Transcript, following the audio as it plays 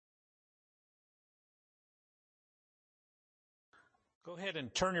Go ahead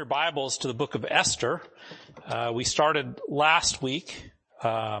and turn your Bibles to the book of Esther. We started last week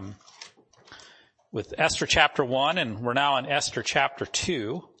with Esther chapter 1, and we're now in Esther chapter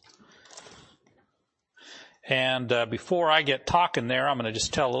 2. And before I get talking there, I'm going to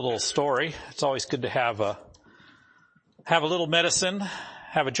just tell a little story. It's always good to have a little medicine,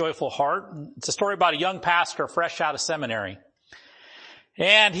 have a joyful heart. It's a story about a young pastor fresh out of seminary.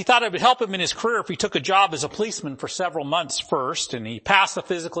 And he thought it would help him in his career if he took a job as a policeman for several months first. And he passed the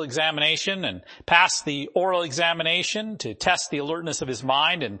physical examination and passed the oral examination to test the alertness of his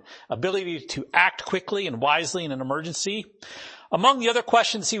mind and ability to act quickly and wisely in an emergency. Among the other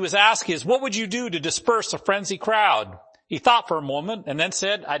questions he was asked is, what would you do to disperse a frenzied crowd? He thought for a moment and then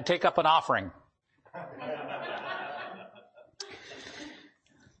said, I'd take up an offering.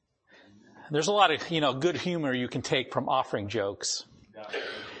 There's a lot of, good humor you can take from offering jokes.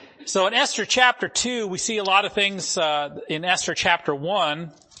 So in Esther chapter 2, we see a lot of things in Esther chapter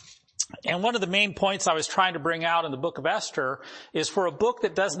 1. And one of the main points I was trying to bring out in the book of Esther is for a book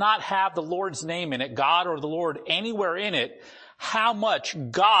that does not have the Lord's name in it, God or the Lord anywhere in it, how much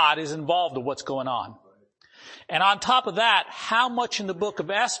God is involved in what's going on. And on top of that, how much in the book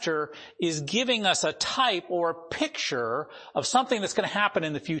of Esther is giving us a type or a picture of something that's going to happen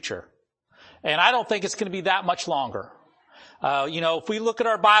in the future. And I don't think it's going to be that much longer. If we look at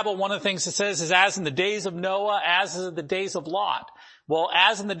our Bible, one of the things it says is as in the days of Noah, as in the days of Lot. Well,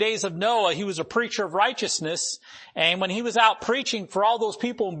 as in the days of Noah, he was a preacher of righteousness. And when he was out preaching for all those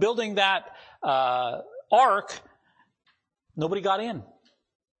people and building that ark, nobody got in.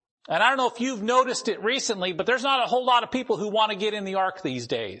 And I don't know if you've noticed it recently, but there's not a whole lot of people who want to get in the ark these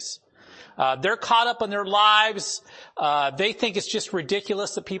days. They're caught up in their lives. They think it's just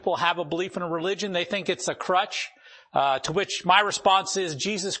ridiculous that people have a belief in a religion. They think it's a crutch. To which my response is,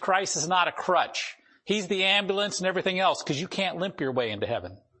 Jesus Christ is not a crutch. He's the ambulance and everything else, because you can't limp your way into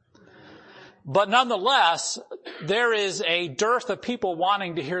heaven. But nonetheless, there is a dearth of people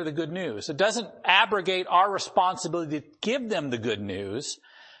wanting to hear the good news. It doesn't abrogate our responsibility to give them the good news,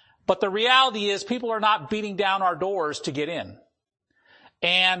 but the reality is people are not beating down our doors to get in.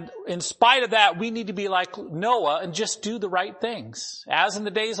 And in spite of that, we need to be like Noah and just do the right things. As in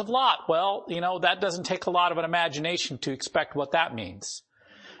the days of Lot, well, that doesn't take a lot of an imagination to expect what that means.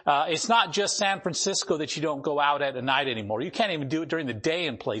 It's not just San Francisco that you don't go out at night anymore. You can't even do it during the day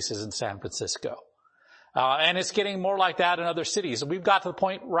in places in San Francisco. And it's getting more like that in other cities. And we've got to the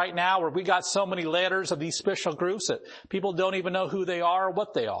point right now where we got so many letters of these special groups that people don't even know who they are or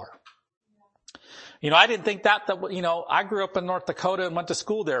what they are. I didn't think that, I grew up in North Dakota and went to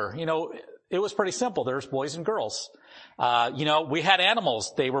school there. It was pretty simple. There's boys and girls. We had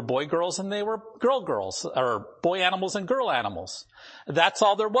animals. They were boy girls and they were girl girls, or boy animals and girl animals. That's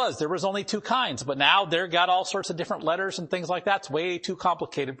all there was. There was only two kinds, but now they've got all sorts of different letters and things like that. It's way too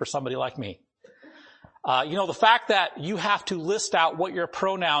complicated for somebody like me. The fact that you have to list out what your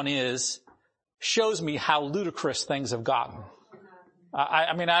pronoun is shows me how ludicrous things have gotten.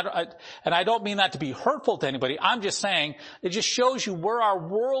 I don't mean that to be hurtful to anybody. I'm just saying it just shows you where our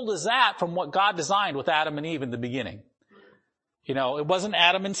world is at from what God designed with Adam and Eve in the beginning. It wasn't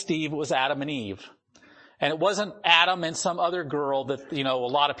Adam and Steve, it was Adam and Eve. And it wasn't Adam and some other girl that, a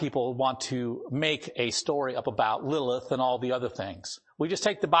lot of people want to make a story up about, Lilith and all the other things. We just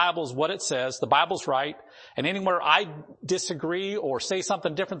take the Bible as what it says. The Bible's right. And anywhere I disagree or say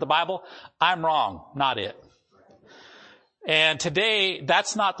something different than the Bible, I'm wrong, not it. And today,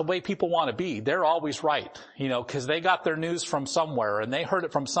 that's not the way people want to be. They're always right, because they got their news from somewhere and they heard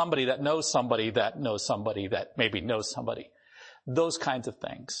it from somebody that knows somebody that knows somebody that maybe knows somebody. Those kinds of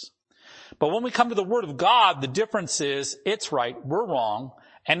things. But when we come to the Word of God, the difference is it's right, we're wrong.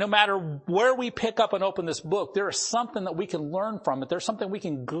 And no matter where we pick up and open this book, there is something that we can learn from it. There's something we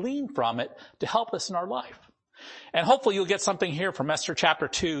can glean from it to help us in our life. And hopefully you'll get something here from Esther chapter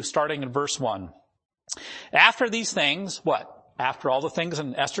 2, starting in verse 1. After these things, what? After all the things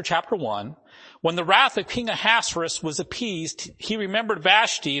in Esther chapter 1, when the wrath of King Ahasuerus was appeased, he remembered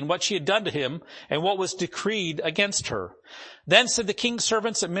Vashti and what she had done to him and what was decreed against her. Then said the king's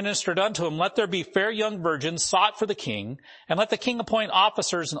servants that ministered unto him, let there be fair young virgins sought for the king, and let the king appoint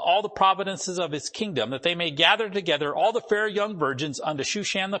officers in all the provinces of his kingdom, that they may gather together all the fair young virgins unto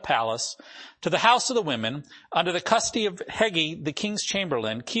Shushan the palace, to the house of the women, under the custody of Hegi the king's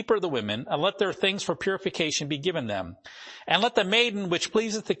chamberlain, keeper of the women, and let their things for purification be given them. And let the maiden which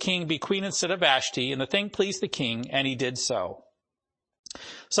pleaseth the king be queen instead of Vashti, and the thing pleased the king, and he did so.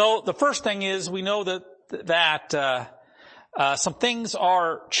 So the first thing is we know that some things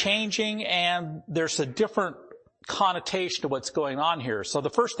are changing and there's a different connotation to what's going on here. So the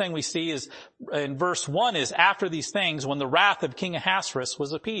first thing we see is in verse 1 is after these things, when the wrath of King Ahasuerus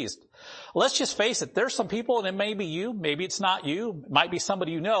was appeased. Let's just face it. There's some people, and it may be you, maybe it's not you, it might be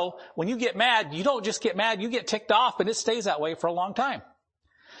somebody you know. When you get mad, you don't just get mad, you get ticked off, and it stays that way for a long time.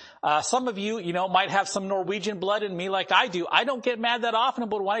 Some of you, might have some Norwegian blood in me like I do. I don't get mad that often,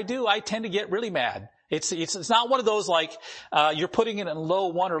 but when I do, I tend to get really mad. It's not one of those like, you're putting it in low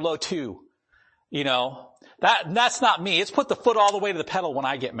 1 or low 2. That's not me. It's put the foot all the way to the pedal when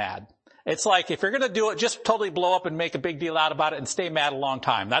I get mad. It's like, if you're going to do it, just totally blow up and make a big deal out about it and stay mad a long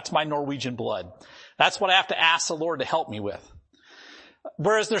time. That's my Norwegian blood. That's what I have to ask the Lord to help me with.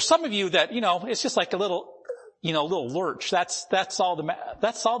 Whereas there's some of you that, it's just like a little, little lurch. That's all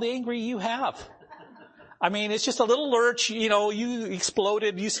the angry you have. I mean, it's just a little lurch, you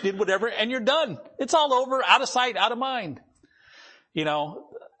exploded, you did whatever, and you're done. It's all over, out of sight, out of mind.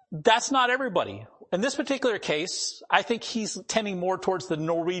 That's not everybody. In this particular case, I think he's tending more towards the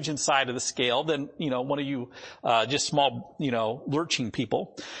Norwegian side of the scale than, one of you, just small, lurching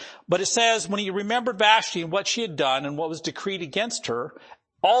people. But it says, when he remembered Vashti and what she had done and what was decreed against her,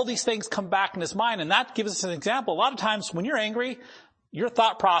 all these things come back in his mind. And that gives us an example. A lot of times when you're angry, your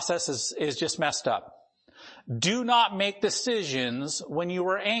thought process is just messed up. Do not make decisions when you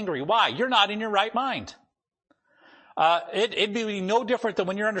are angry. Why? You're not in your right mind. It'd be no different than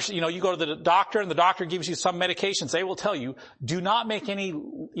when you're you go to the doctor and the doctor gives you some medications. They will tell you, do not make any,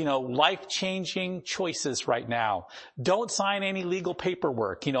 life-changing choices right now. Don't sign any legal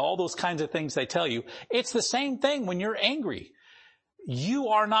paperwork. All those kinds of things they tell you. It's the same thing when you're angry. You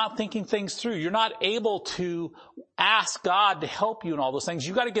are not thinking things through. You're not able to ask God to help you in all those things.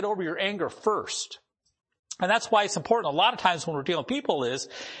 You got to get over your anger first. And that's why it's important. A lot of times when we're dealing with people is,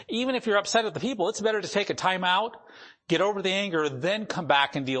 even if you're upset at the people, it's better to take a time out, get over the anger, then come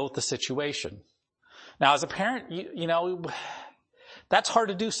back and deal with the situation. Now, as a parent, that's hard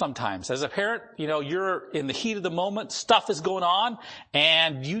to do sometimes. As a parent, you're in the heat of the moment, stuff is going on,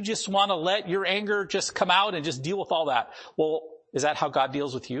 and you just want to let your anger just come out and just deal with all that. Well, is that how God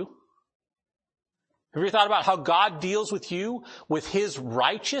deals with you? Have you ever thought about how God deals with you with his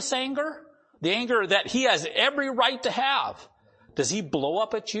righteous anger? The anger that he has every right to have. Does he blow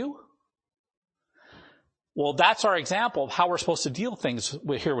up at you? Well, that's our example of how we're supposed to deal things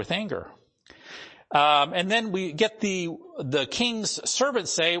here with anger. And then we get the king's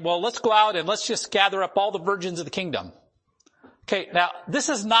servants say, well, let's go out and let's just gather up all the virgins of the kingdom. Okay, now this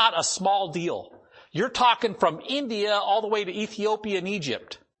is not a small deal. You're talking from India all the way to Ethiopia and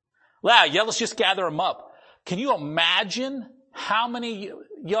Egypt. Yeah, let's just gather them up. Can you imagine how many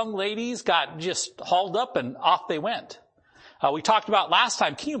young ladies got just hauled up and off they went? We talked about last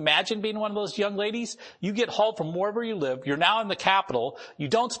time. Can you imagine being one of those young ladies? You get hauled from wherever you live. You're now in the capital. You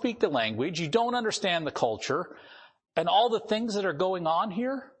don't speak the language. You don't understand the culture. And all the things that are going on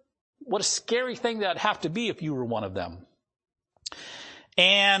here. What a scary thing that'd have to be if you were one of them.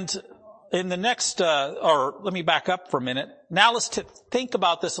 And in the next, let me back up for a minute. Now let's think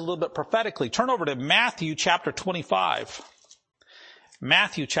about this a little bit prophetically. Turn over to Matthew chapter 25.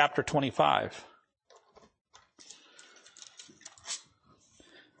 Matthew chapter 25.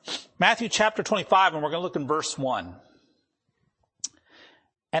 Matthew chapter 25, and we're going to look in verse 1.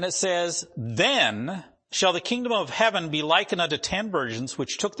 And it says, then shall the kingdom of heaven be likened unto 10 virgins,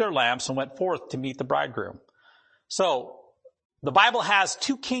 which took their lamps and went forth to meet the bridegroom. So, the Bible has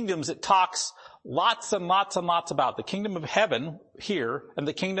 2 kingdoms it talks lots and lots and lots about. The kingdom of heaven here and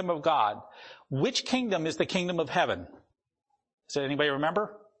the kingdom of God. Which kingdom is the kingdom of heaven? Does anybody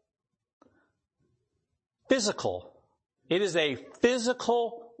remember? Physical. It is a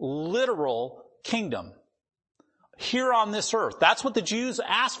physical, literal kingdom here on this earth. That's what the Jews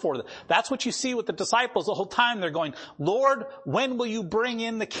asked for. That's what you see with the disciples the whole time. They're going, Lord, when will you bring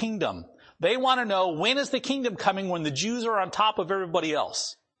in the kingdom? They want to know, when is the kingdom coming when the Jews are on top of everybody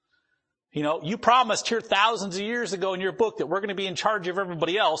else? You promised here thousands of years ago in your book that we're going to be in charge of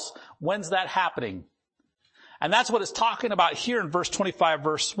everybody else. When's that happening? And that's what it's talking about here in verse 25,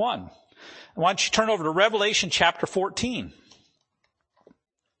 verse 1. Why don't you turn over to Revelation chapter 14.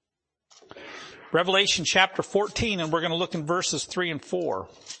 Revelation chapter 14, and we're going to look in verses 3 and 4.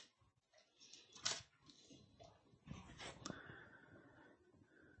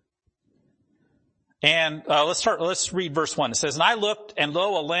 And let's read verse 1. It says, and I looked, and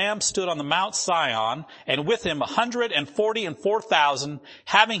lo, a lamb stood on the Mount Sion, and with him 144,000,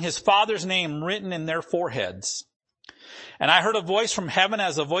 having his Father's name written in their foreheads. And I heard a voice from heaven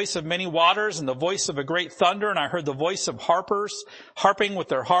as the voice of many waters and the voice of a great thunder. And I heard the voice of harpers harping with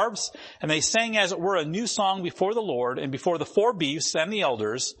their harps. And they sang as it were a new song before the Lord and before the 4 beasts and the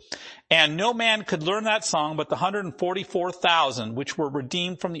elders. And no man could learn that song but the 144,000 which were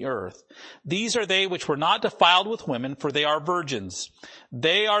redeemed from the earth. These are they which were not defiled with women, for they are virgins.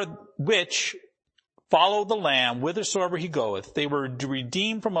 They are which follow the Lamb whithersoever he goeth. They were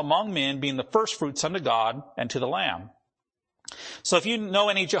redeemed from among men, being the firstfruits unto God and to the Lamb. So if you know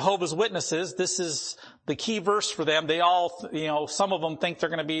any Jehovah's Witnesses, this is the key verse for them. They all, some of them think they're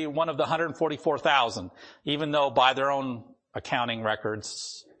going to be one of the 144,000, even though by their own accounting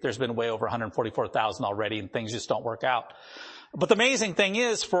records, there's been way over 144,000 already and things just don't work out. But the amazing thing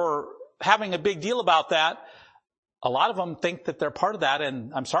is, for having a big deal about that, a lot of them think that they're part of that,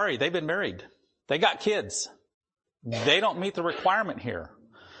 and I'm sorry, they've been married. They got kids. They don't meet the requirement here.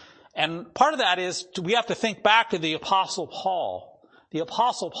 And part of that is we have to think back to the Apostle Paul. The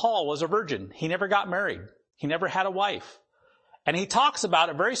Apostle Paul was a virgin. He never got married. He never had a wife. And he talks about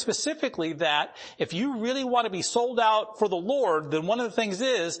it very specifically that if you really want to be sold out for the Lord, then one of the things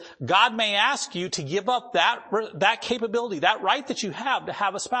is God may ask you to give up that capability, that right that you have to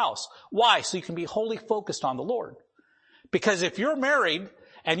have a spouse. Why? So you can be wholly focused on the Lord. Because if you're married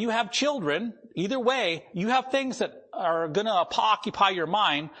and you have children, either way, you have things that are going to occupy your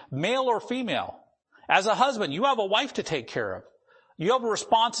mind, male or female. As a husband, you have a wife to take care of. You have a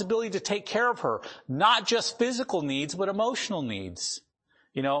responsibility to take care of her, not just physical needs, but emotional needs.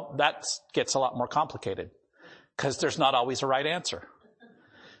 That gets a lot more complicated because there's not always a right answer.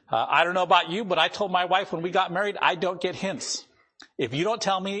 I don't know about you, but I told my wife when we got married, I don't get hints. If you don't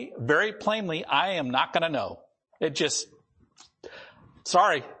tell me very plainly, I am not going to know.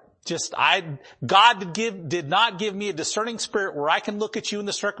 God did not give me a discerning spirit where I can look at you in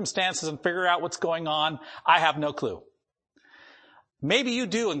the circumstances and figure out what's going on. I have no clue. Maybe you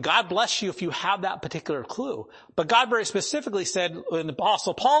do, and God bless you if you have that particular clue. But God very specifically said, in the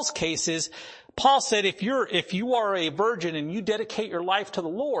Apostle Paul's case, Paul said, if you are a virgin and you dedicate your life to the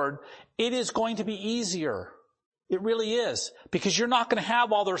Lord, it is going to be easier. It really is. Because you're not going to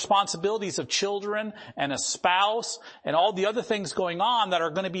have all the responsibilities of children and a spouse and all the other things going on that are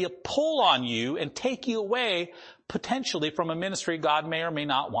going to be a pull on you and take you away potentially from a ministry God may or may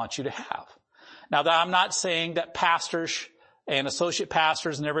not want you to have. Now, that I'm not saying that pastors and associate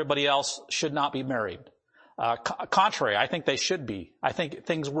pastors and everybody else should not be married. Contrary, I think they should be. I think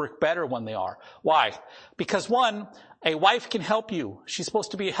things work better when they are. Why? Because one, a wife can help you. She's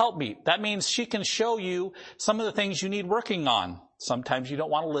supposed to be a helpmeet. That means she can show you some of the things you need working on. Sometimes you don't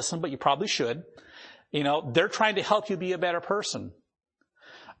want to listen, but you probably should. They're trying to help you be a better person.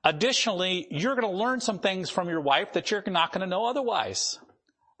 Additionally, you're going to learn some things from your wife that you're not going to know otherwise.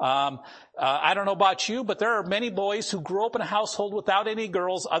 I don't know about you, but there are many boys who grew up in a household without any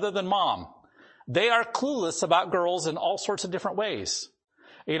girls other than mom. They are clueless about girls in all sorts of different ways.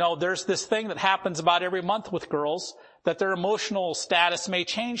 There's this thing that happens about every month with girls that their emotional status may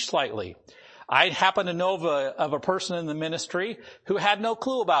change slightly. I happen to know of a person in the ministry who had no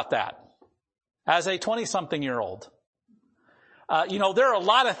clue about that as a 20-something-year-old. There are a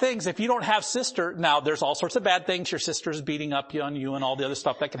lot of things if you don't have sister. Now, there's all sorts of bad things. Your sister's beating up on you and all the other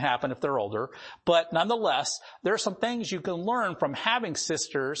stuff that can happen if they're older. But nonetheless, there are some things you can learn from having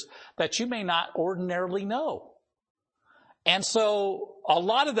sisters that you may not ordinarily know. And so a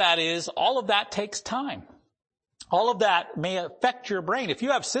lot of that all of that takes time. All of that may affect your brain. If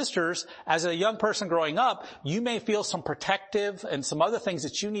you have sisters, as a young person growing up, you may feel some protective and some other things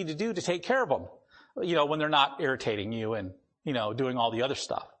that you need to do to take care of them, when they're not irritating you and doing all the other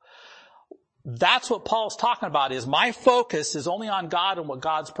stuff. That's what Paul's talking about is my focus is only on God and what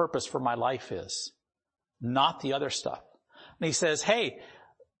God's purpose for my life is, not the other stuff. And he says, hey,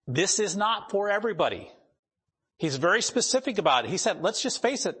 this is not for everybody. He's very specific about it. He said, let's just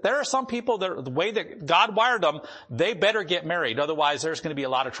face it. There are some people that the way that God wired them, they better get married. Otherwise there's going to be a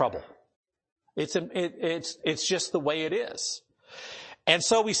lot of trouble. It's just the way it is. And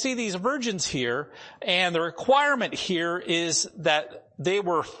so we see these virgins here, and the requirement here is that they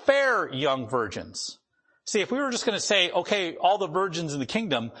were fair young virgins. See, if we were just going to say, okay, all the virgins in the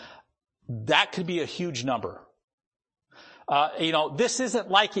kingdom, that could be a huge number. This isn't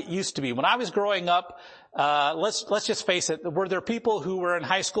like it used to be. When I was growing up, let's just face it, were there people who were in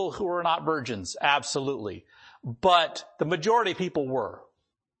high school who were not virgins? Absolutely. But the majority of people were.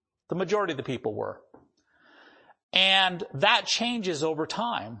 The majority of the people were. And that changes over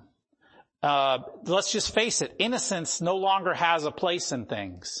time. Let's just face it, innocence no longer has a place in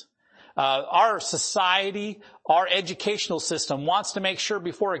things. Our society, our educational system wants to make sure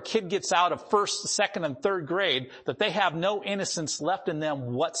before a kid gets out of first, second, and third grade that they have no innocence left in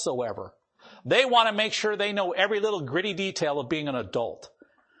them whatsoever. They want to make sure they know every little gritty detail of being an adult,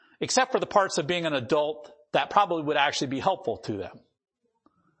 except for the parts of being an adult that probably would actually be helpful to them.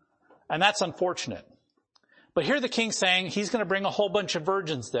 And that's unfortunate. But here the king's saying he's going to bring a whole bunch of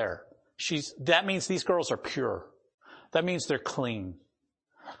virgins there. That means these girls are pure. That means they're clean.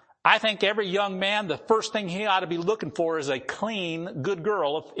 I think every young man, the first thing he ought to be looking for is a clean, good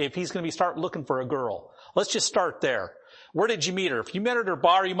girl if he's going to start looking for a girl. Let's just start there. Where did you meet her? If you met her at her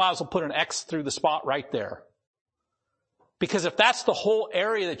bar, you might as well put an X through the spot right there. Because if that's the whole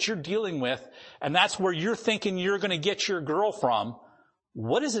area that you're dealing with, and that's where you're thinking you're going to get your girl from,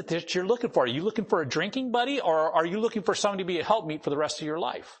 what is it that you're looking for? Are you looking for a drinking buddy, or are you looking for somebody to be a helpmeet for the rest of your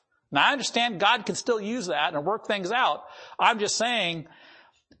life? Now, I understand God can still use that and work things out. I'm just saying,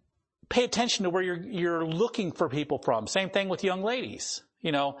 pay attention to where you're looking for people from. Same thing with young ladies.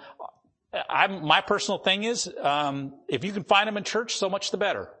 You know, my personal thing is, if you can find them in church, so much the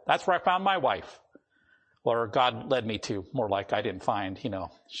better. That's where I found my wife. Or God led me to, more like I didn't find, you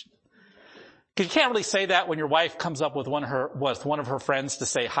know. Because you can't really say that when your wife comes up with one of her friends to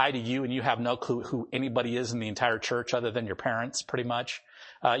say hi to you and you have no clue who anybody is in the entire church other than your parents, pretty much.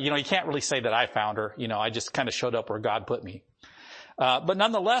 You can't really say that I found her. I just kind of showed up where God put me. But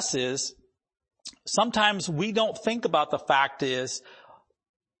nonetheless sometimes we don't think about the fact is,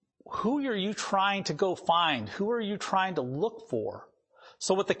 who are you trying to go find? Who are you trying to look for?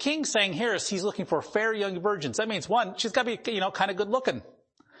 So what the king's saying here is he's looking for fair young virgins. That means one, she's got to be, kind of good looking.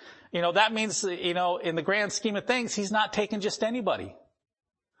 That means, in the grand scheme of things, he's not taking just anybody.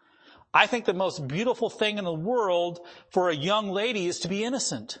 I think the most beautiful thing in the world for a young lady is to be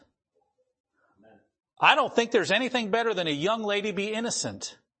innocent. I don't think there's anything better than a young lady be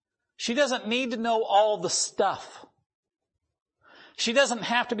innocent. She doesn't need to know all the stuff. She doesn't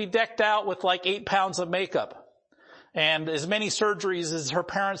have to be decked out with like 8 pounds of makeup and as many surgeries as her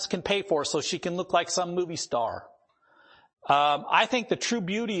parents can pay for so she can look like some movie star. I think the true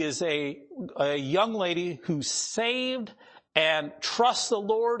beauty is a young lady who's saved and trusts the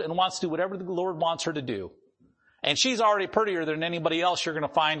Lord and wants to do whatever the Lord wants her to do. And she's already prettier than anybody else you're going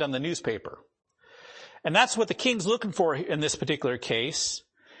to find on the newspaper. And that's what the king's looking for in this particular case.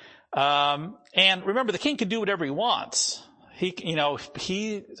 And remember, the king can do whatever he wants.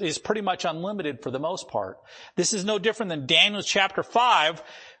 He is pretty much unlimited for the most part. This is no different than Daniel chapter 5,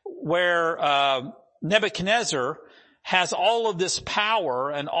 where Nebuchadnezzar has all of this power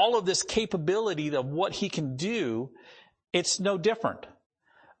and all of this capability of what he can do. It's no different.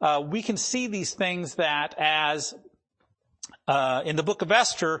 We can see these things that as in the book of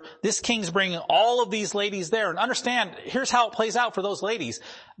Esther, this king's bringing all of these ladies there. And understand, here's how it plays out for those ladies.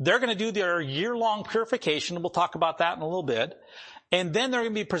 They're going to do their year-long purification. We'll talk about that in a little bit. And then they're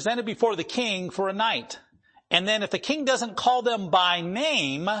going to be presented before the king for a night. And then if the king doesn't call them by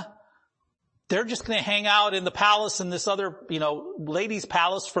name, they're just going to hang out in the palace in this other, ladies'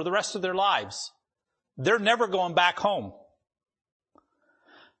 palace for the rest of their lives. They're never going back home.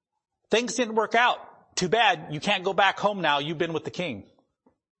 Things didn't work out. Too bad you can't go back home now. You've been with the king.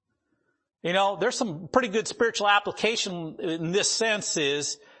 There's some pretty good spiritual application in this sense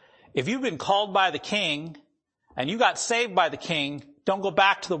is if you've been called by the king and you got saved by the king, don't go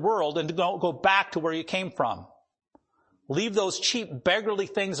back to the world and don't go back to where you came from. Leave those cheap beggarly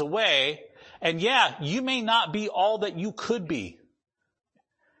things away. And yeah, you may not be all that you could be.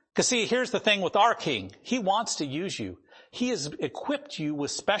 Because see, here's the thing with our king. He wants to use you. He has equipped you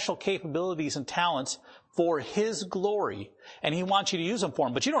with special capabilities and talents for his glory, and he wants you to use them for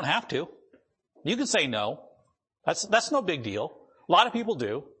him, but you don't have to. You can say no. That's no big deal. A lot of people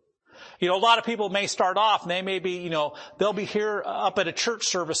do. A lot of people may start off and they may be, they'll be here up at a church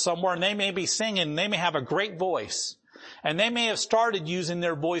service somewhere and they may be singing and they may have a great voice. And they may have started using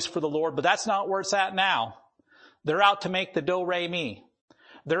their voice for the Lord, but that's not where it's at now. They're out to make the do, re, mi.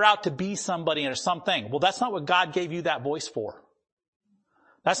 They're out to be somebody or something. Well, that's not what God gave you that voice for.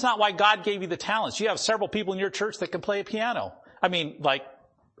 That's not why God gave you the talents. You have several people in your church that can play a piano.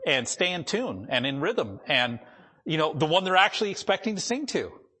 And stay in tune and in rhythm and, the one they're actually expecting to sing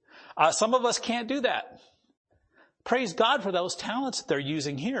to. Some of us can't do that. Praise God for those talents that they're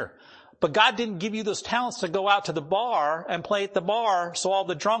using here. But God didn't give you those talents to go out to the bar and play at the bar so all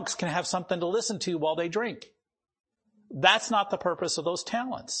the drunks can have something to listen to while they drink. That's not the purpose of those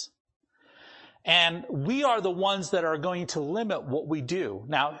talents. And we are the ones that are going to limit what we do.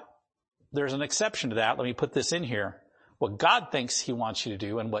 Now, there's an exception to that. Let me put this in here. What God thinks he wants you to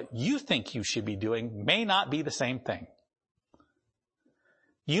do and what you think you should be doing may not be the same thing.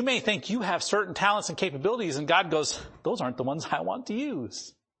 You may think you have certain talents and capabilities, and God goes, those aren't the ones I want to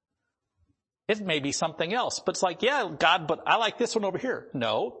use. It may be something else. But it's like, yeah, God, but I like this one over here.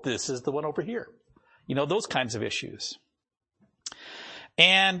 No, this is the one over here. Those kinds of issues.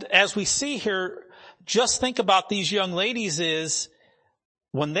 And as we see here, just think about these young ladies is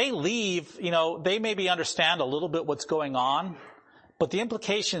when they leave, they maybe understand a little bit what's going on, but the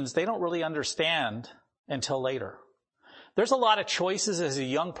implications they don't really understand until later. There's a lot of choices as a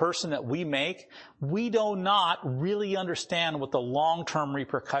young person that we make. We do not really understand what the long-term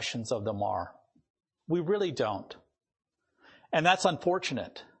repercussions of them are. We really don't. And that's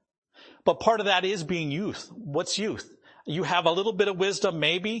unfortunate. But part of that is being youth. What's youth? You have a little bit of wisdom,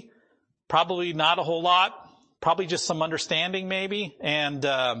 maybe. Probably not a whole lot. Probably just some understanding, maybe. And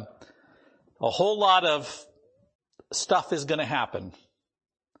a whole lot of stuff is going to happen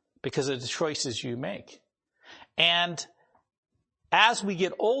because of the choices you make. And as we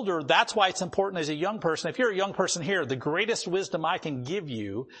get older, that's why it's important as a young person. If you're a young person here, the greatest wisdom I can give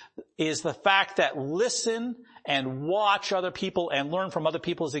you is the fact that listen and watch other people and learn from other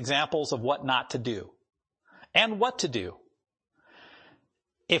people's examples of what not to do and what to do.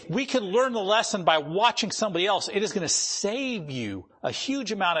 If we can learn the lesson by watching somebody else, it is going to save you a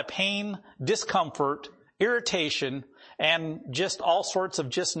huge amount of pain, discomfort, irritation, and just all sorts of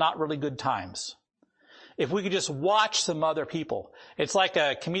just not really good times. If we could just watch some other people. It's like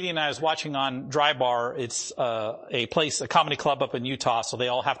a comedian I was watching on Dry Bar. It's a comedy club up in Utah, so they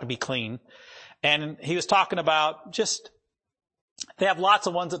all have to be clean. And he was talking about they have lots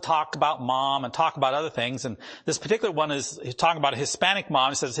of ones that talk about mom and talk about other things. And this particular one he's talking about a Hispanic mom.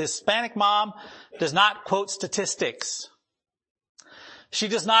 He says, Hispanic mom does not quote statistics. She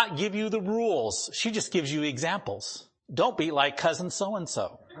does not give you the rules. She just gives you examples. Don't be like cousin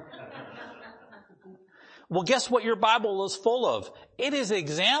so-and-so. Well, guess what your Bible is full of? It is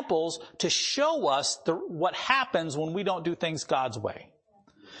examples to show us what happens when we don't do things God's way.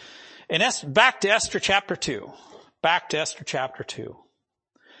 And back to Esther chapter 2. Back to Esther chapter 2.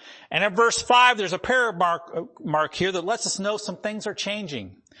 And in verse 5, there's a prayer mark here that lets us know some things are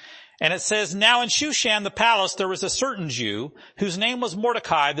changing. And it says, now in Shushan the palace there was a certain Jew whose name was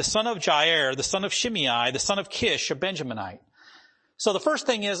Mordecai, the son of Jair, the son of Shimei, the son of Kish, a Benjaminite. So the first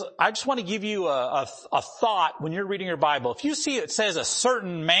thing is, I just want to give you a thought when you're reading your Bible. If you see it says a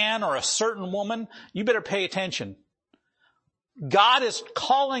certain man or a certain woman, you better pay attention. God is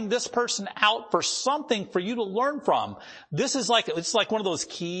calling this person out for something for you to learn from. It's like one of those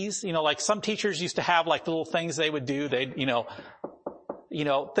keys, like some teachers used to have like little things they would do. They'd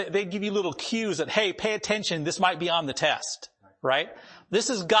give you little cues that, hey, pay attention. This might be on the test, right?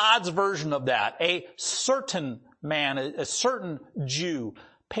 This is God's version of that. A certain man, a certain Jew.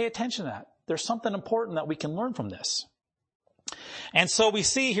 Pay attention to that. There's something important that we can learn from this. And so we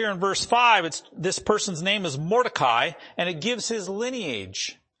see here in verse 5, this person's name is Mordecai, and it gives his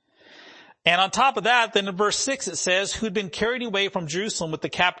lineage. And on top of that, then in verse 6 it says, who'd been carried away from Jerusalem with the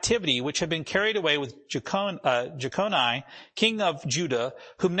captivity, which had been carried away with Jeconiah, king of Judah,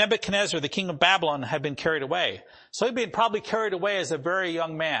 whom Nebuchadnezzar, the king of Babylon, had been carried away. So he'd been probably carried away as a very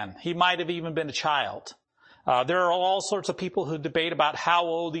young man. He might have even been a child. There are all sorts of people who debate about how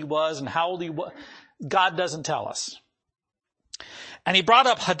old he was and how old he was. God doesn't tell us. And he brought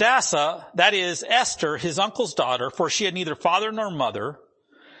up Hadassah, that is Esther, his uncle's daughter, for she had neither father nor mother.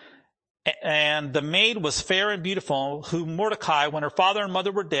 And the maid was fair and beautiful, whom Mordecai, when her father and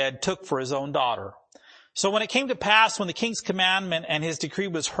mother were dead, took for his own daughter. So when it came to pass, when the king's commandment and his decree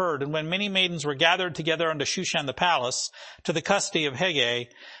was heard, and when many maidens were gathered together unto Shushan the palace, to the custody of Hegai,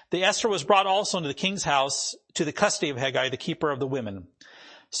 the Esther was brought also into the king's house, to the custody of Hegai, the keeper of the women.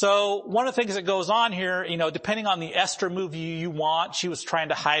 So one of the things that goes on here, depending on the Esther movie you want, she was trying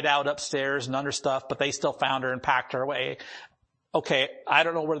to hide out upstairs and under stuff, but they still found her and packed her away. Okay, I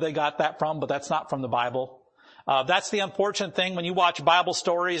don't know where they got that from, but that's not from the Bible. That's the unfortunate thing when you watch Bible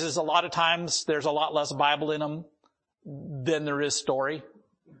stories is a lot of times there's a lot less Bible in them than there is story.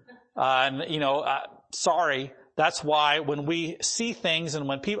 Sorry. That's why when we see things and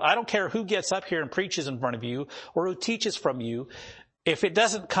when people, I don't care who gets up here and preaches in front of you or who teaches from you, if it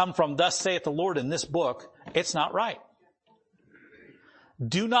doesn't come from thus saith the Lord in this book, it's not right.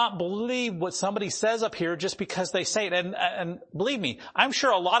 Do not believe what somebody says up here just because they say it. And believe me, I'm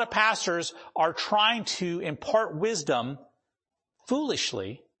sure a lot of pastors are trying to impart wisdom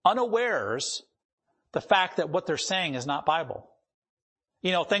foolishly, unawares, the fact that what they're saying is not Bible.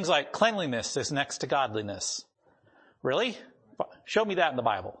 Things like cleanliness is next to godliness. Really? Show me that in the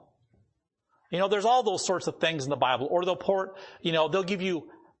Bible. There's all those sorts of things in the Bible. Or they'll give you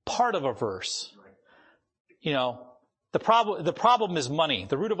part of a verse. The problem is money.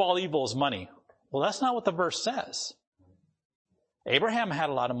 The root of all evil is money. Well, that's not what the verse says. Abraham had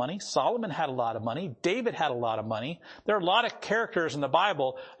a lot of money. Solomon had a lot of money. David had a lot of money. There are a lot of characters in the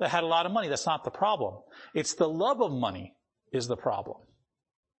Bible that had a lot of money. That's not the problem. It's the love of money is the problem.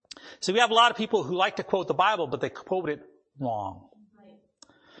 So we have a lot of people who like to quote the Bible, but they quote it wrong.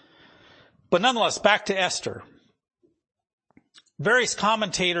 But nonetheless, back to Esther. Various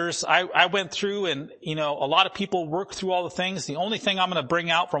commentators, I went through and, a lot of people work through all the things. The only thing I'm going to bring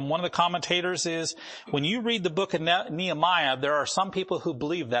out from one of the commentators is when you read the book of Nehemiah, there are some people who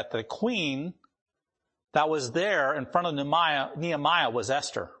believe that the queen that was there in front of Nehemiah was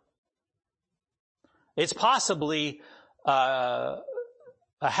Esther. It's possibly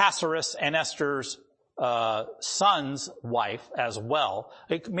Ahasuerus and Esther's son's wife as well.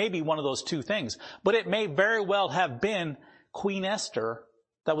 It may be one of those two things, but it may very well have been Queen Esther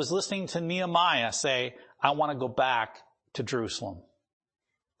that was listening to Nehemiah say, I want to go back to Jerusalem.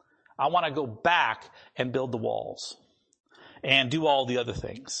 I want to go back and build the walls and do all the other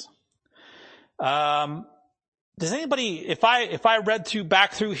things. Does anybody, if I read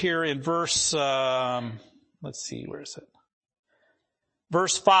back through here in verse, let's see, where is it?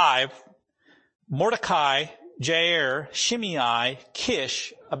 Verse 5, Mordecai, Jair, Shimei,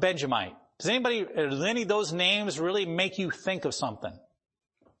 Kish, a Benjamite. Does any of those names really make you think of something?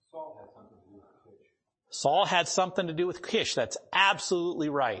 Saul had something to do with Kish. That's absolutely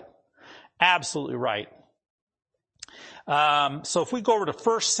right. Absolutely right. So if we go over to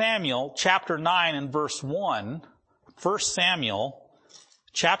 1 Samuel chapter 9 and verse 1, 1 Samuel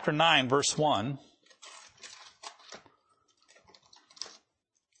chapter 9 verse 1.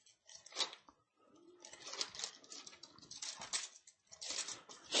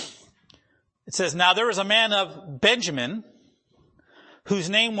 It says, now there was a man of Benjamin whose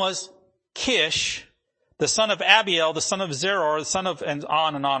name was Kish, the son of Abiel, the son of Zeror, the son of, and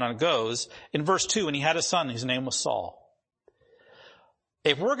on it goes. In verse 2, and he had a son whose name was Saul.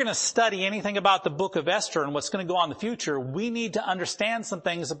 If we're going to study anything about the book of Esther and what's going to go on in the future, we need to understand some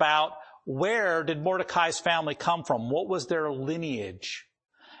things about where did Mordecai's family come from? What was their lineage?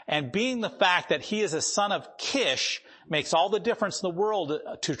 And being the fact that he is a son of Kish makes all the difference in the world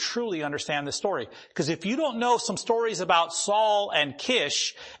to truly understand the story. Because if you don't know some stories about Saul and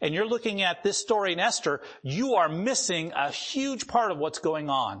Kish, and you're looking at this story in Esther, you are missing a huge part of what's going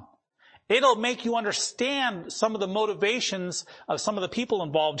on. It'll make you understand some of the motivations of some of the people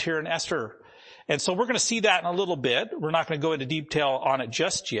involved here in Esther. And so we're going to see that in a little bit. We're not going to go into detail on it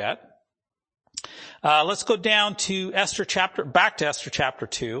just yet. Let's go down to back to Esther chapter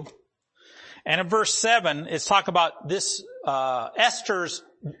 2. And in verse 7, it's talk about this, Esther's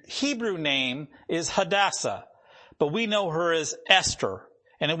Hebrew name is Hadassah, but we know her as Esther,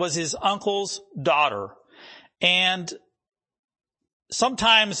 and it was his uncle's daughter. And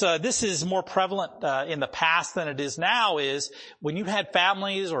sometimes, this is more prevalent, in the past than it is now, is when you had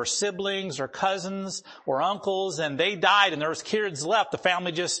families or siblings or cousins or uncles and they died and there was kids left,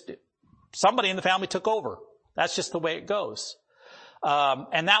 somebody in the family took over. That's just the way it goes.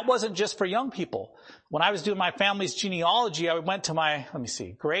 And that wasn't just for young people. When I was doing my family's genealogy, I went to my,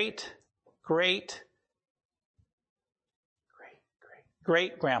 great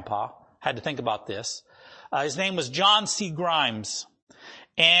grandpa. Had to think about this. His name was John C. Grimes.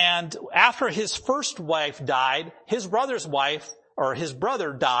 And after his first wife died, his brother's wife, or his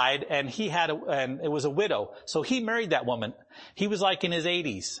brother died, and and it was a widow. So he married that woman. He was like in his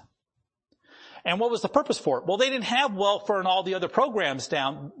 80s. And what was the purpose for it? Well, they didn't have welfare and all the other programs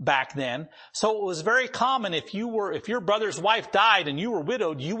down back then. So it was very common if your brother's wife died and you were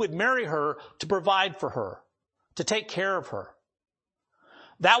widowed, you would marry her to provide for her, to take care of her.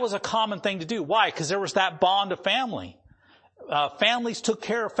 That was a common thing to do. Why? Because there was that bond of family. Families took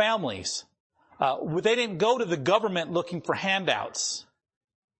care of families. They didn't go to the government looking for handouts.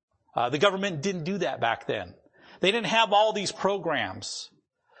 The government didn't do that back then. They didn't have all these programs.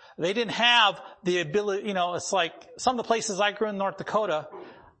 They didn't have the ability, it's like some of the places I grew in North Dakota,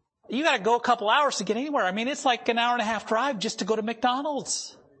 you got to go a couple hours to get anywhere. I mean, it's like an hour and a half drive just to go to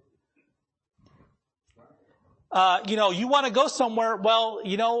McDonald's. You want to go somewhere. Well,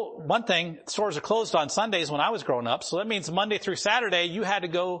 one thing, stores are closed on Sundays when I was growing up. So that means Monday through Saturday, you had to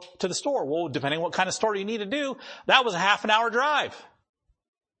go to the store. Well, depending on what kind of store you need to do, that was a half an hour drive.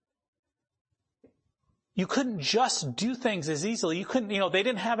 You couldn't just do things as easily. You couldn't, they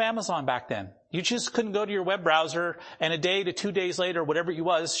didn't have Amazon back then. You just couldn't go to your web browser and a day to 2 days later, whatever it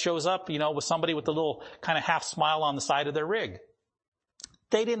was, shows up, with somebody with a little kind of half smile on the side of their rig.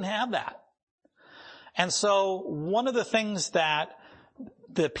 They didn't have that. And so one of the things that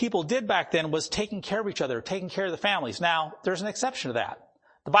the people did back then was taking care of each other, taking care of the families. Now, there's an exception to that.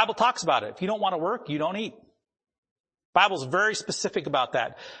 The Bible talks about it. If you don't want to work, you don't eat. The Bible's very specific about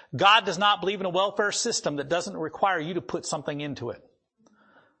that. God does not believe in a welfare system that doesn't require you to put something into it.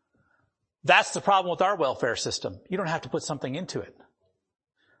 That's the problem with our welfare system. You don't have to put something into it.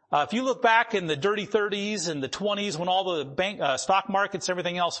 If you look back in the dirty 30s and the 20s when all the stock markets,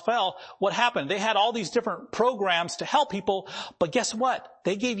 everything else fell, what happened? They had all these different programs to help people, but guess what?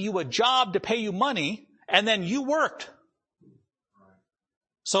 They gave you a job to pay you money, and then you worked.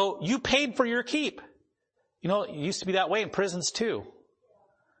 So you paid for your keep. You know, it used to be that way in prisons too.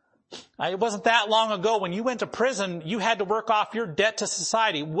 It wasn't that long ago when you went to prison, you had to work off your debt to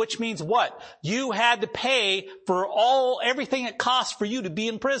society, which means what? You had to pay for everything it cost for you to be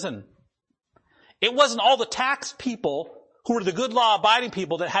in prison. It wasn't all the tax people who were the good law abiding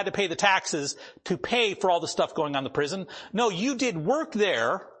people that had to pay the taxes to pay for all the stuff going on in the prison. No, you did work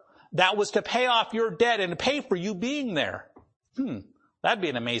there that was to pay off your debt and to pay for you being there. That'd be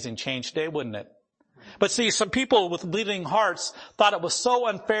an amazing change today, wouldn't it? But see, some people with bleeding hearts thought it was so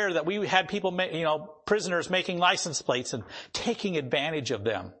unfair that we had people, prisoners making license plates and taking advantage of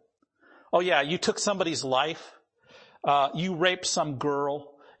them. Oh yeah, you took somebody's life. You raped some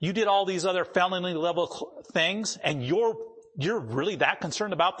girl. You did all these other felony level things, and you're really that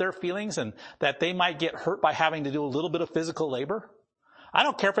concerned about their feelings and that they might get hurt by having to do a little bit of physical labor? I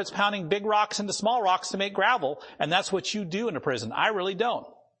don't care if it's pounding big rocks into small rocks to make gravel, and that's what you do in a prison. I really don't.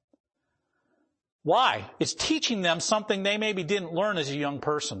 Why? It's teaching them something they maybe didn't learn as a young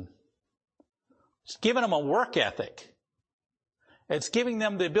person. It's giving them a work ethic. It's giving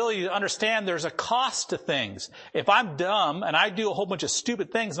them the ability to understand there's a cost to things. If I'm dumb and I do a whole bunch of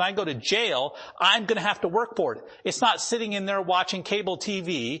stupid things and I go to jail, I'm going to have to work for it. It's not sitting in there watching cable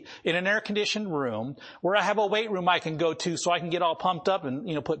TV in an air-conditioned room where I have a weight room I can go to so I can get all pumped up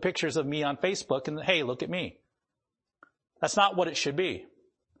and, put pictures of me on Facebook and, hey, look at me. That's not what it should be.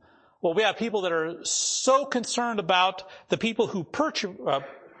 Well, we have people that are so concerned about the people who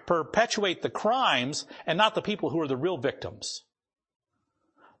perpetuate the crimes and not the people who are the real victims.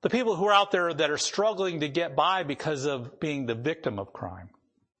 The people who are out there that are struggling to get by because of being the victim of crime.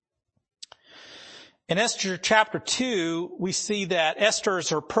 In Esther chapter 2, we see that Esther is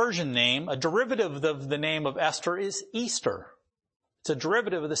her Persian name. A derivative of the name of Esther is Easter. It's a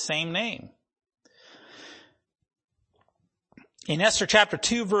derivative of the same name. In Esther chapter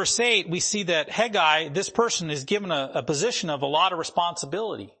 2 verse 8, we see that Haggai, this person, is given a position of a lot of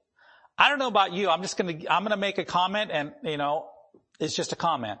responsibility. I don't know about you. I'm going to make a comment and, it's just a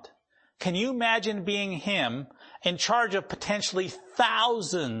comment. Can you imagine being him in charge of potentially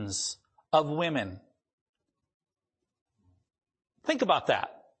thousands of women? Think about that.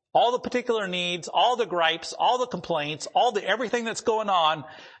 All the particular needs, all the gripes, all the complaints, everything that's going on,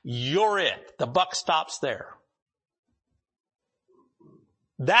 you're it. The buck stops there.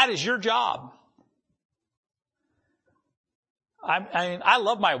 That is your job. I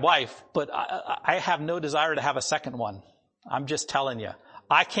love my wife, but I have no desire to have a second one. I'm just telling you.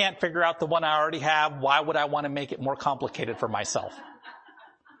 I can't figure out the one I already have. Why would I want to make it more complicated for myself?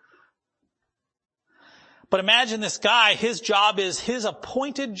 But imagine this guy, his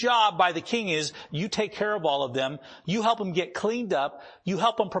appointed job by the king is, you take care of all of them, you help them get cleaned up, you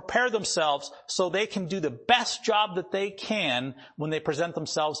help them prepare themselves so they can do the best job that they can when they present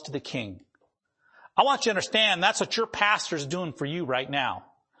themselves to the king. I want you to understand that's what your pastor's doing for you right now.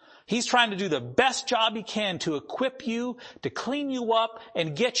 He's trying to do the best job he can to equip you, to clean you up,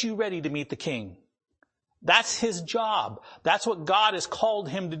 and get you ready to meet the king. That's his job. That's what God has called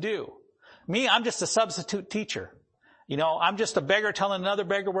him to do. Me, I'm just a substitute teacher. I'm just a beggar telling another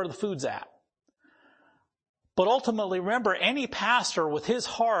beggar where the food's at. But ultimately, remember, any pastor with his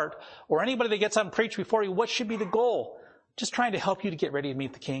heart or anybody that gets up and preach before you, what should be the goal? Just trying to help you to get ready to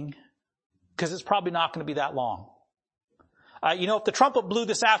meet the king. Because it's probably not going to be that long. If the trumpet blew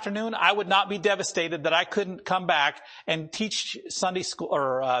this afternoon, I would not be devastated that I couldn't come back and teach Sunday school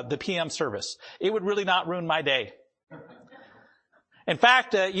or the PM service. It would really not ruin my day. In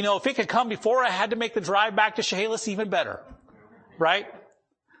fact, if it could come before I had to make the drive back to Chehalis, even better. Right?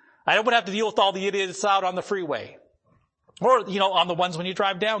 I wouldn't have to deal with all the idiots out on the freeway. Or, on the ones when you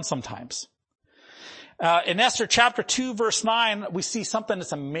drive down sometimes. In Esther chapter 2 verse 9, we see something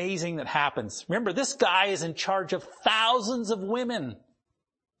that's amazing that happens. Remember, this guy is in charge of thousands of women.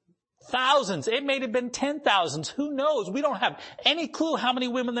 Thousands. It may have been 10,000s. Who knows? We don't have any clue how many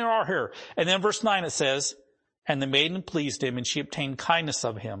women there are here. And then verse 9 it says, and the maiden pleased him, and she obtained kindness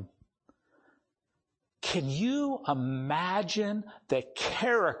of him. Can you imagine the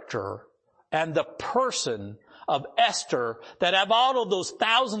character and the person of Esther that of all of those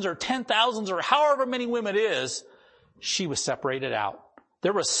thousands or 10,000s or however many women it is, she was separated out.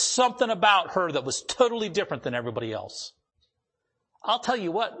 There was something about her that was totally different than everybody else. I'll tell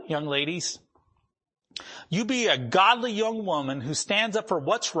you what, young ladies, you be a godly young woman who stands up for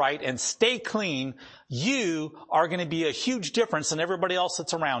what's right and stay clean. You are going to be a huge difference than everybody else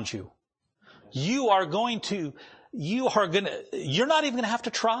that's around you. You're not even going to have to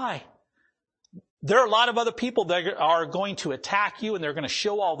try. There are a lot of other people that are going to attack you, and they're going to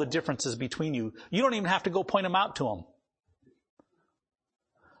show all the differences between you. You don't even have to go point them out to them.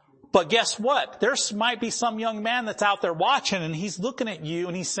 But guess what? There might be some young man that's out there watching, and he's looking at you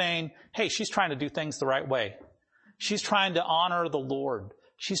and he's saying, hey, she's trying to do things the right way. She's trying to honor the Lord.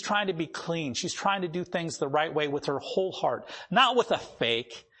 She's trying to be clean. She's trying to do things the right way with her whole heart, not with a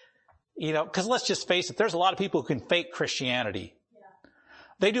fake. Because let's just face it, there's a lot of people who can fake Christianity.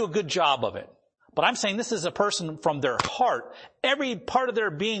 They do a good job of it. But I'm saying this is a person from their heart. Every part of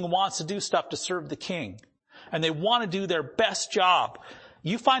their being wants to do stuff to serve the King. And they want to do their best job.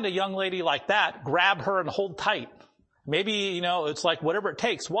 You find a young lady like that, grab her and hold tight. Maybe, it's like whatever it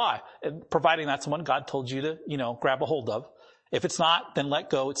takes. Why? Providing that's someone God told you to, grab a hold of. If it's not, then let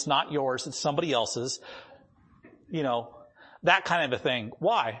go. It's not yours. It's somebody else's. That kind of a thing.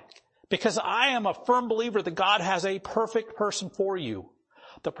 Why? Because I am a firm believer that God has a perfect person for you.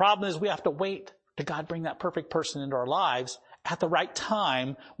 The problem is we have to wait to God bring that perfect person into our lives at the right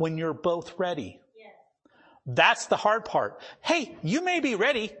time when you're both ready. That's the hard part. Hey, you may be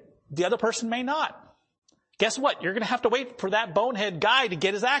ready. The other person may not. Guess what? You're going to have to wait for that bonehead guy to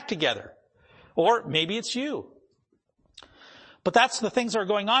get his act together. Or maybe it's you. But that's the things that are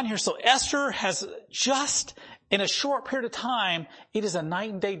going on here. So Esther has just, in a short period of time, it is a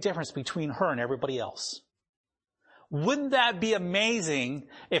night and day difference between her and everybody else. Wouldn't that be amazing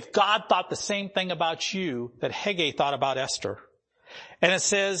if God thought the same thing about you that Haggai thought about Esther? And it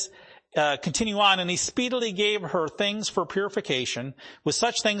says, continue on, and he speedily gave her things for purification, with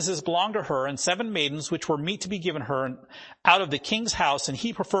such things as belonged to her, and 7 maidens which were meet to be given her out of the king's house, and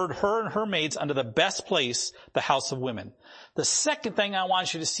he preferred her and her maids unto the best place, the house of women. The second thing I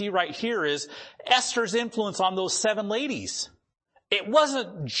want you to see right here is Esther's influence on those 7 ladies. It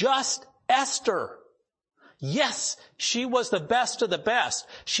wasn't just Esther. Yes, she was the best of the best.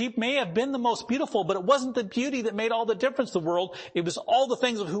 She may have been the most beautiful, but it wasn't the beauty that made all the difference in the world. It was all the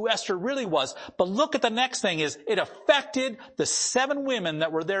things of who Esther really was. But look at the next thing is it affected the 7 women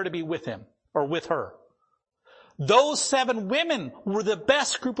that were there to be with him or with her. Those 7 women were the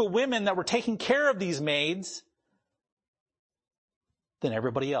best group of women that were taking care of these maids than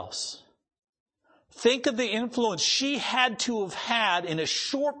everybody else. Think of the influence she had to have had in a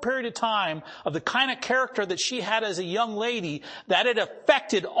short period of time of the kind of character that she had as a young lady that it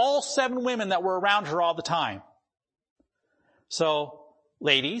affected all 7 women that were around her all the time. So,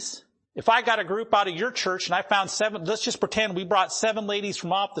 ladies, if I got a group out of your church and I found 7, let's just pretend we brought 7 ladies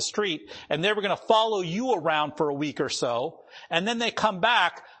from off the street and they were going to follow you around for a week or so, and then they come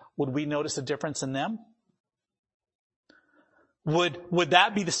back, would we notice a difference in them? Would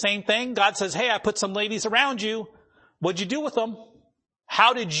that be the same thing? God says, hey, I put some ladies around you. What'd you do with them?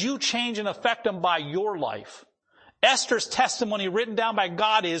 How did you change and affect them by your life? Esther's testimony written down by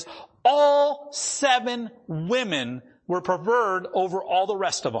God is all 7 women were preferred over all the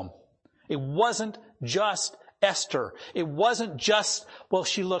rest of them. It wasn't just Esther. It wasn't just, well,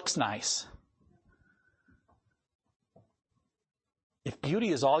 she looks nice. If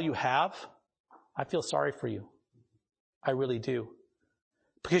beauty is all you have, I feel sorry for you. I really do.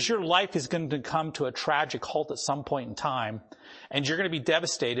 Because your life is going to come to a tragic halt at some point in time, and you're going to be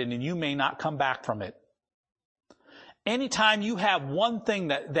devastated, and you may not come back from it. Anytime you have one thing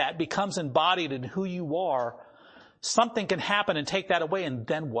that becomes embodied in who you are, something can happen and take that away, and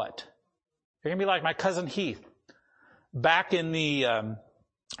then what? You're going to be like my cousin Heath. Back in the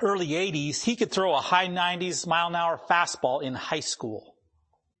early 80s, he could throw a high 90s mile-an-hour fastball in high school.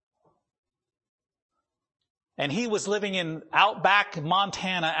 And he was living in outback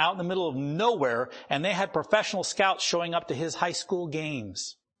Montana, out in the middle of nowhere, and they had professional scouts showing up to his high school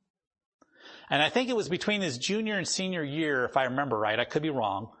games. And I think it was between his junior and senior year, if I remember right. I could be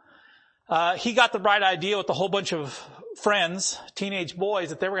wrong. He got the bright idea with a whole bunch of friends, teenage boys,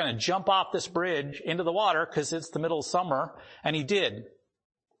 that they were going to jump off this bridge into the water because it's the middle of summer, and he did.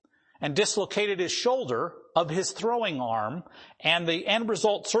 And dislocated his shoulder of his throwing arm, and the end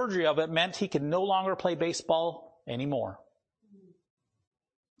result surgery of it meant he could no longer play baseball anymore.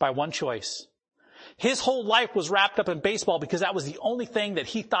 By one choice. His whole life was wrapped up in baseball because that was the only thing that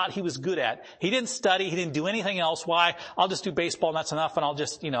he thought he was good at. He didn't study. He didn't do anything else. Why? I'll just do baseball and that's enough, and I'll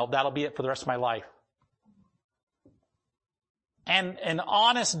just, that'll be it for the rest of my life. And an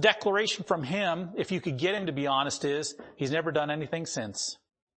honest declaration from him, if you could get him to be honest, is he's never done anything since.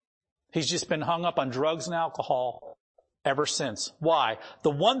 He's just been hung up on drugs and alcohol ever since. Why? The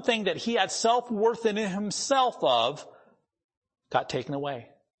one thing that he had self-worth in himself of got taken away.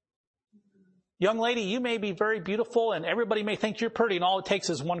 Young lady, you may be very beautiful and everybody may think you're pretty and all it takes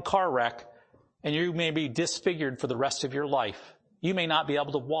is one car wreck and you may be disfigured for the rest of your life. You may not be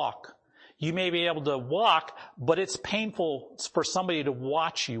able to walk. You may be able to walk, but it's painful for somebody to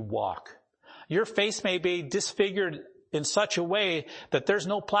watch you walk. Your face may be disfigured in such a way that there's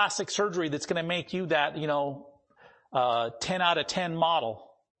no plastic surgery that's going to make you that, 10 out of 10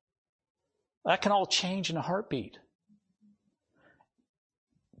 model. That can all change in a heartbeat.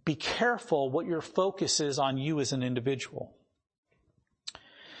 Be careful what your focus is on you as an individual.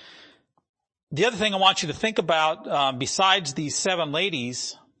 The other thing I want you to think about, besides these 7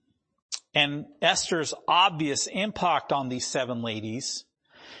 ladies, and Esther's obvious impact on these 7 ladies,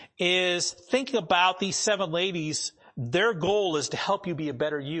 is think about these 7 ladies. Their goal is to help you be a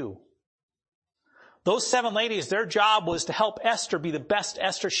better you. Those 7 ladies, their job was to help Esther be the best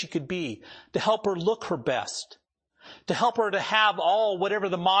Esther she could be, to help her look her best, to help her to have all whatever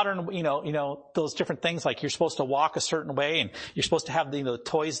the modern, those different things like you're supposed to walk a certain way and you're supposed to have the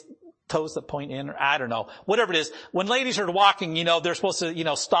toes that point in, or I don't know, whatever it is. When ladies are walking, they're supposed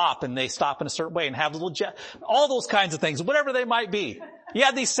to, stop and they stop in a certain way and have little all those kinds of things, whatever they might be. You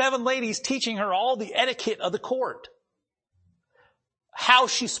had these 7 ladies teaching her all the etiquette of the court. How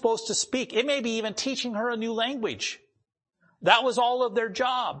she's supposed to speak. It may be even teaching her a new language. That was all of their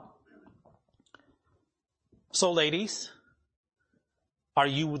job. So ladies, are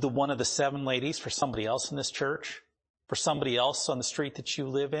you the one of the 7 ladies for somebody else in this church? For somebody else on the street that you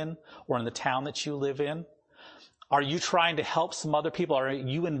live in or in the town that you live in? Are you trying to help some other people? Are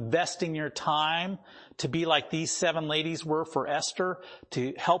you investing your time to be like these 7 ladies were for Esther,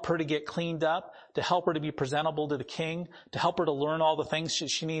 to help her to get cleaned up, to help her to be presentable to the king, to help her to learn all the things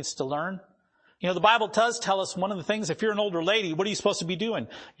she needs to learn? The Bible does tell us one of the things, if you're an older lady, what are you supposed to be doing?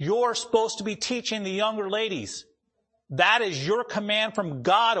 You're supposed to be teaching the younger ladies. That is your command from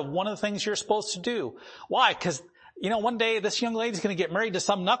God of one of the things you're supposed to do. Why? Because one day this young lady's going to get married to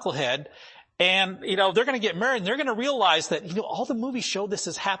some knucklehead and, they're going to get married and they're going to realize that, all the movies show this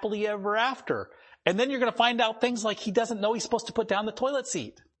is happily ever after. And then you're going to find out things like he doesn't know he's supposed to put down the toilet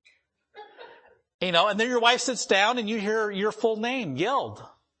seat. And then your wife sits down and you hear your full name yelled.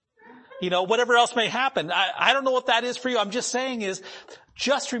 Whatever else may happen. I don't know what that is for you. I'm just saying is,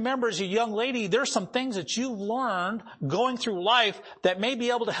 just remember as a young lady, there's some things that you've learned going through life that may be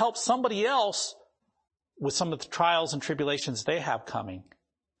able to help somebody else with some of the trials and tribulations they have coming.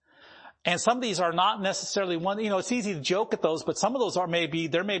 And some of these are not necessarily one, it's easy to joke at those, but some of those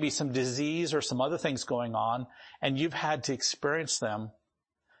there may be some disease or some other things going on, and you've had to experience them.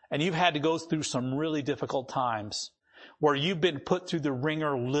 And you've had to go through some really difficult times where you've been put through the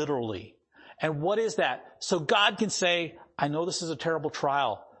ringer literally. And what is that? So God can say, I know this is a terrible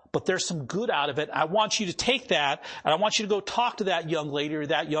trial, but there's some good out of it. I want you to take that, and I want you to go talk to that young lady or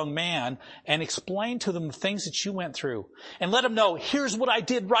that young man and explain to them the things that you went through. And let them know, here's what I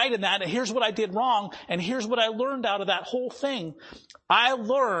did right in that, and here's what I did wrong, and here's what I learned out of that whole thing. I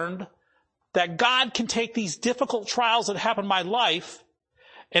learned that God can take these difficult trials that happen in my life,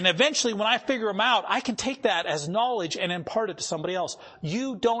 and eventually when I figure them out, I can take that as knowledge and impart it to somebody else.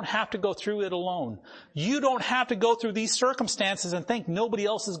 You don't have to go through it alone. You don't have to go through these circumstances and think nobody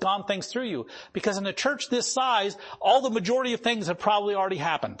else has gone things through you. Because in a church this size, all the majority of things have probably already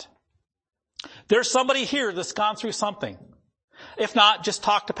happened. There's somebody here that's gone through something. If not, just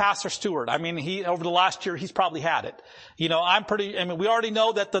talk to Pastor Stewart. Over the last year, he's probably had it. We already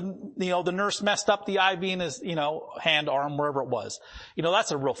know that the nurse messed up the IV in his, hand, arm, wherever it was. That's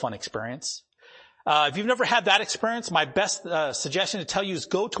a real fun experience. If you've never had that experience, my best suggestion to tell you is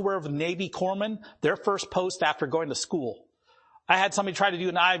go to wherever the Navy corpsmen, their first post after going to school. I had somebody try to do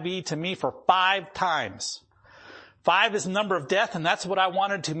an IV to me for 5 times. 5 is the number of death, and that's what I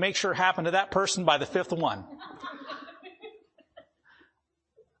wanted to make sure happened to that person by the 5th one.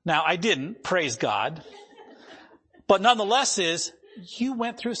 Now, I didn't, praise God. But nonetheless you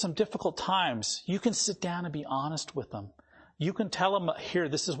went through some difficult times. You can sit down and be honest with them. You can tell them, here,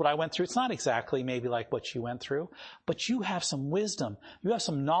 this is what I went through. It's not exactly maybe like what you went through, but you have some wisdom. You have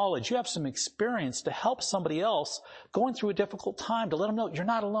some knowledge. You have some experience to help somebody else going through a difficult time, to let them know you're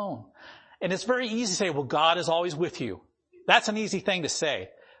not alone. And it's very easy to say, well, God is always with you. That's an easy thing to say.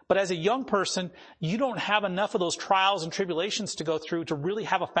 But as a young person, you don't have enough of those trials and tribulations to go through to really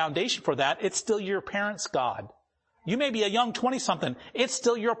have a foundation for that. It's still your parents' God. You may be a young 20-something. It's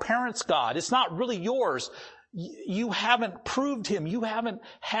still your parents' God. It's not really yours. You haven't proved him. You haven't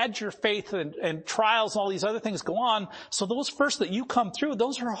had your faith and trials and all these other things go on. So those first that you come through,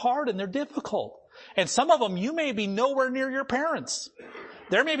 those are hard and they're difficult. And some of them, you may be nowhere near your parents.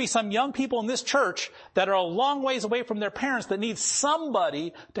 There may be some young people in this church that are a long ways away from their parents that need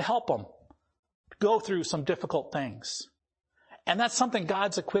somebody to help them go through some difficult things. And that's something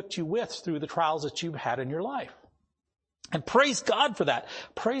God's equipped you with through the trials that you've had in your life. And praise God for that.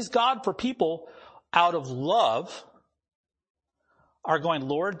 Praise God for people out of love are going,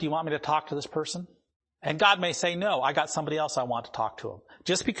 Lord, do you want me to talk to this person? And God may say, no, I got somebody else I want to talk to him.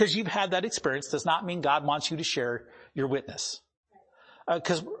 Just because you've had that experience does not mean God wants you to share your witness.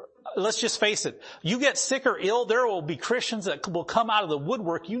 Because let's just face it, you get sick or ill, there will be Christians that will come out of the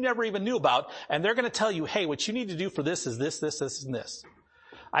woodwork you never even knew about, and they're going to tell you, hey, what you need to do for this is this, this, this, and this.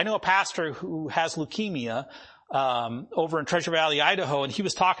 I know a pastor who has leukemia over in Treasure Valley, Idaho, and he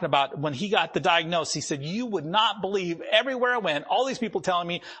was talking about when he got the diagnosis, he said, you would not believe everywhere I went, all these people telling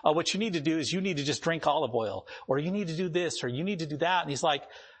me, what you need to do is you need to just drink olive oil, or you need to do this, or you need to do that. And he's like,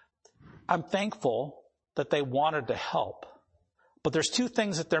 I'm thankful that they wanted to help. But there's two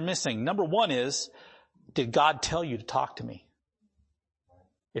things that they're missing. Number one is, did God tell you to talk to me?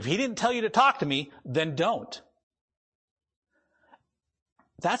 If he didn't tell you to talk to me, then don't.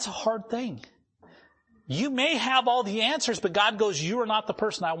 That's a hard thing. You may have all the answers, but God goes, you are not the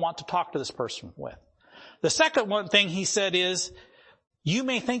person I want to talk to this person with. The second one thing he said is, you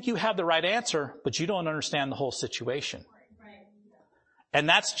may think you have the right answer, but you don't understand the whole situation. And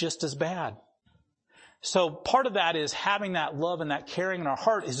that's just as bad. So part of that is having that love and that caring in our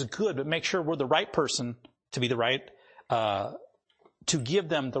heart is good, but make sure we're the right person to be the right, to give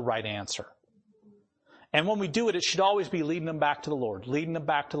them the right answer. And when we do it, it should always be leading them back to the Lord, leading them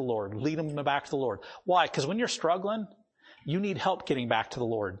back to the Lord, leading them back to the Lord. Why? Because when you're struggling, you need help getting back to the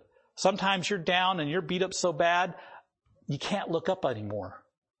Lord. Sometimes you're down and you're beat up so bad, you can't look up anymore.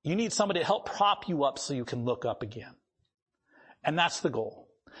 You need somebody to help prop you up so you can look up again. And that's the goal.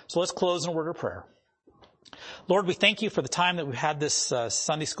 So let's close in a word of prayer. Lord, we thank you for the time that we've had this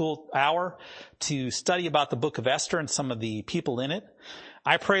Sunday school hour to study about the book of Esther and some of the people in it.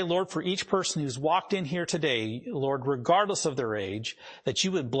 I pray, Lord, for each person who's walked in here today, Lord, regardless of their age, that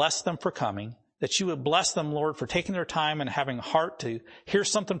you would bless them for coming, that you would bless them, Lord, for taking their time and having a heart to hear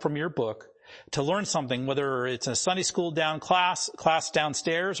something from your book, to learn something, whether it's a Sunday school class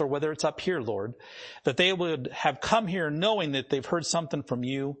downstairs, or whether it's up here, Lord, that they would have come here knowing that they've heard something from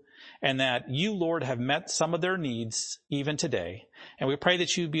you, and that you, Lord, have met some of their needs even today. And we pray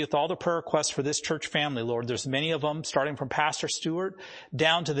that you would be with all the prayer requests for this church family, Lord. There's many of them, starting from Pastor Stewart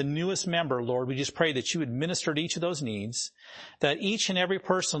down to the newest member, Lord. We just pray that you would minister to each of those needs, that each and every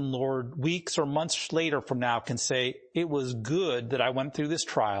person, Lord, weeks or months later from now can say, it was good that I went through this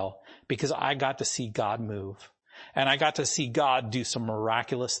trial because I got to see God move. And I got to see God do some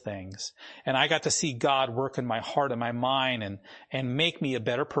miraculous things. And I got to see God work in my heart and my mind and make me a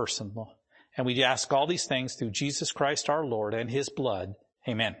better person. And we ask all these things through Jesus Christ our Lord and his blood.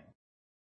 Amen.